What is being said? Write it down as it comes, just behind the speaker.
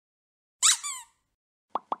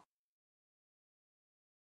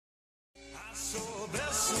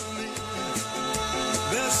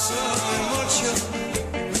Besame mucho.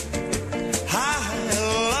 I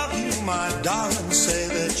love you, my darling. Say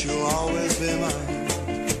that you'll always be mine.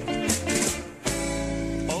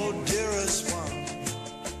 Oh, dearest one,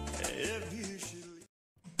 if you should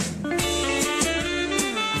leave.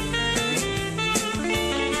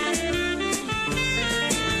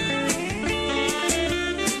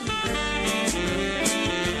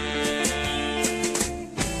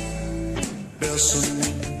 Besame.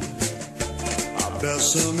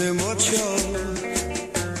 Besame mucho.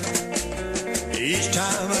 Each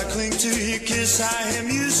time I cling to your kiss, I hear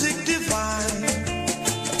music divine.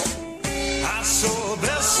 I saw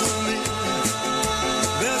besame,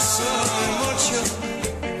 besame mucho.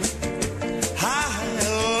 I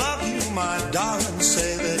love you, my darling.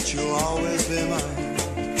 Say that you'll always be mine.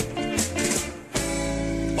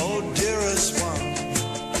 Oh, dearest one,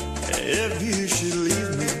 if you should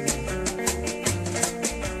leave me,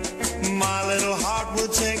 my little heart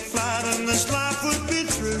would take flight and this life would be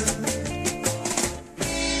through.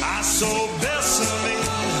 I saw besame,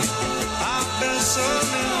 I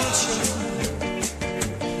besame mucho.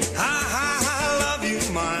 I love you,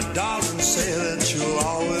 my darling. Say that you'll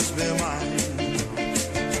always be mine.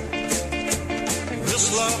 This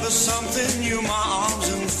love is something new, my arms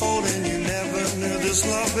enfolding. You never knew this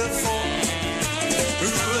love before. Who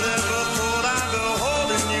would ever thought I'd be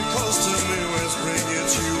holding you close to me, whispering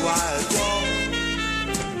it's you I adore.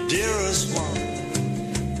 Dearest one,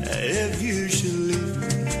 if you should leave me,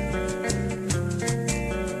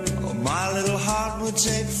 oh, my little heart would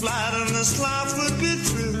take flight and this life would be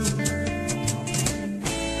through.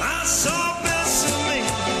 I saw besame,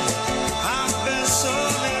 I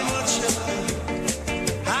besame mucho.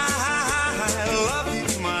 I love you,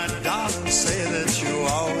 my darling. Say that you'll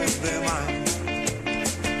always be mine.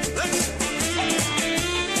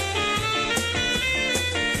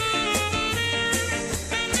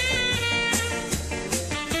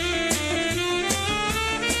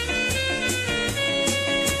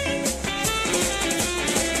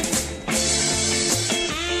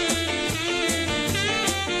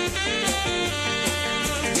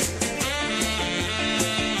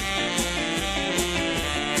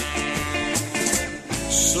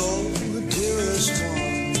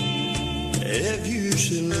 If you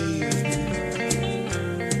should leave me,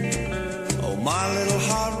 oh, my little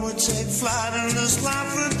heart would take flight and this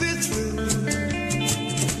life would be through.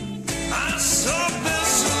 I saw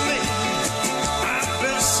besame, I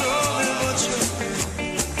besame mucho.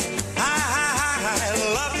 I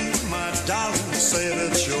love you, my darling. Say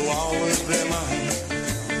that you'll always be mine.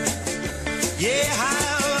 Yeah, I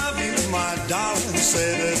love you, my darling. Say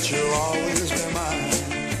that you'll always be mine.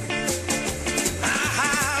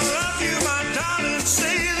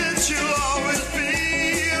 Say that you'll always be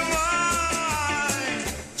mine.